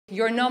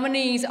Your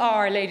nominees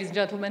are, ladies and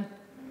gentlemen,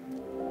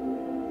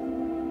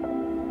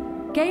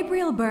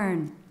 Gabriel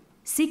Byrne,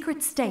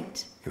 Secret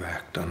State. You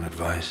act on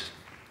advice.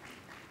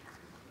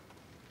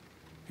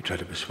 You try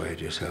to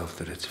persuade yourself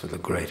that it's for the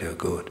greater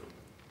good.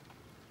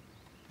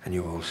 And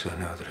you also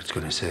know that it's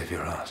going to save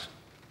your ass.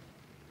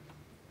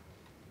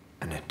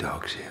 And it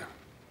dogs you.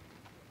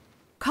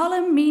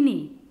 Colin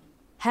Meaney,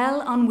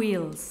 Hell on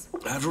Wheels.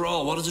 After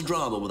all, what is a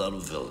drama without a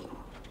villain?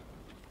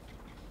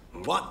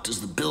 What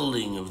is the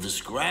building of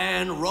this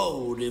grand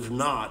road if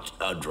not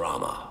a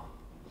drama?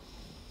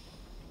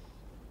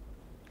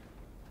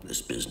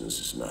 This business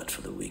is not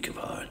for the weak of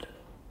heart.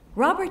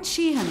 Robert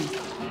Sheehan,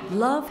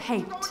 Love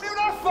Hate. What do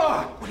that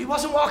for? Well, he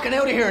wasn't walking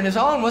out of here on his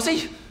own, was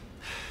he?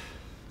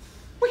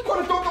 We could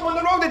have dumped him on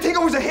the road. They think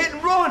it was a hit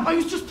and run. I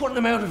was just putting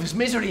him out of his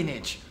misery,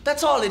 Nidge.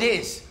 That's all it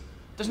is.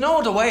 There's no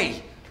other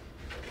way.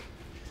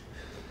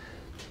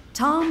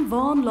 Tom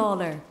Vaughan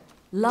Lawlor,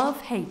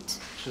 Love Hate.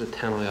 Just a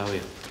 10 I owe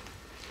you.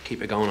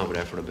 Keep it going over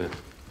there for a bit.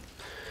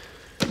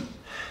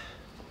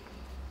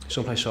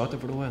 Someplace short there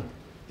for a while?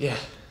 Yeah.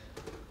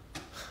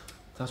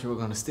 Thought you were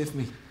going to stiff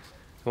me.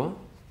 What?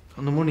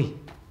 On the money.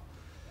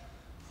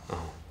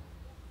 Oh.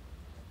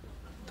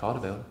 Thought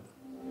about it.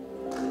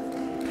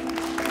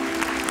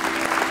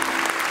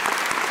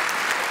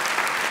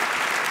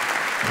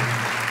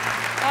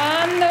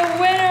 and the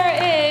winner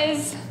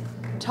is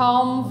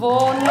Tom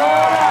Vaughan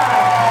Lawlor.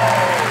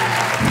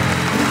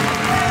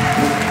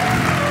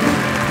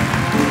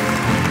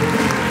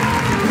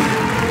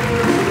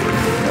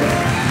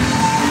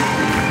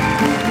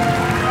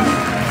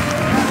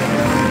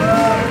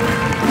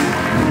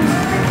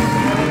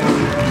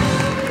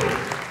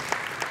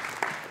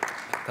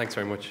 Thanks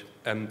very much.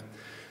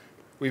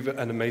 We've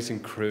an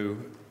amazing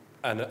crew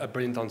and a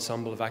brilliant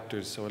ensemble of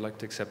actors, so I'd like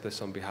to accept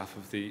this on behalf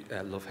of the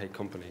Love Hate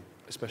Company.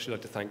 Especially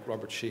like to thank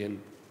Robert Sheehan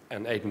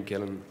and Aidan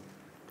Gillen,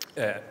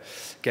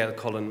 Gail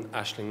Cullen,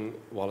 Aisling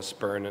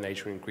Wallace-Byrne and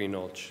Adrian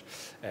Greenhalgh,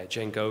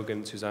 Jane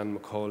Gogan, Suzanne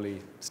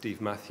McCauley,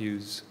 Steve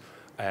Matthews,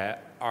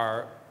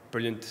 our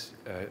brilliant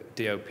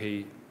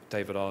DOP,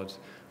 David Odd,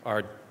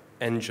 our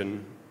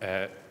engine,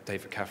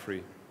 David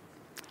Caffrey,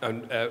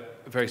 and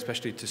very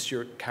especially to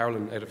Stuart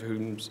Carolyn, out of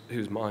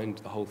whose mind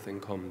the whole thing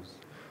comes.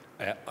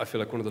 I feel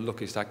like one of the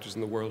luckiest actors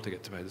in the world to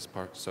get to play this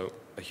part, so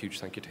a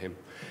huge thank you to him.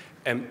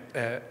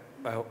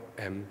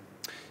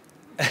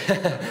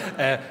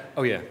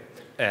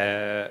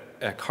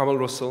 Carmel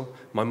Russell,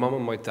 my mum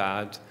and my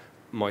dad,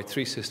 my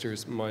 3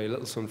 sisters, my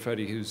little son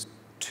Freddie, who's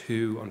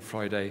 2 on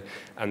Friday,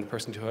 and the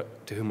person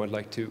to whom I'd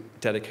like to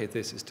dedicate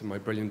this is to my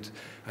brilliant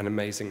and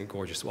amazing and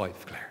gorgeous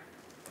wife, Claire.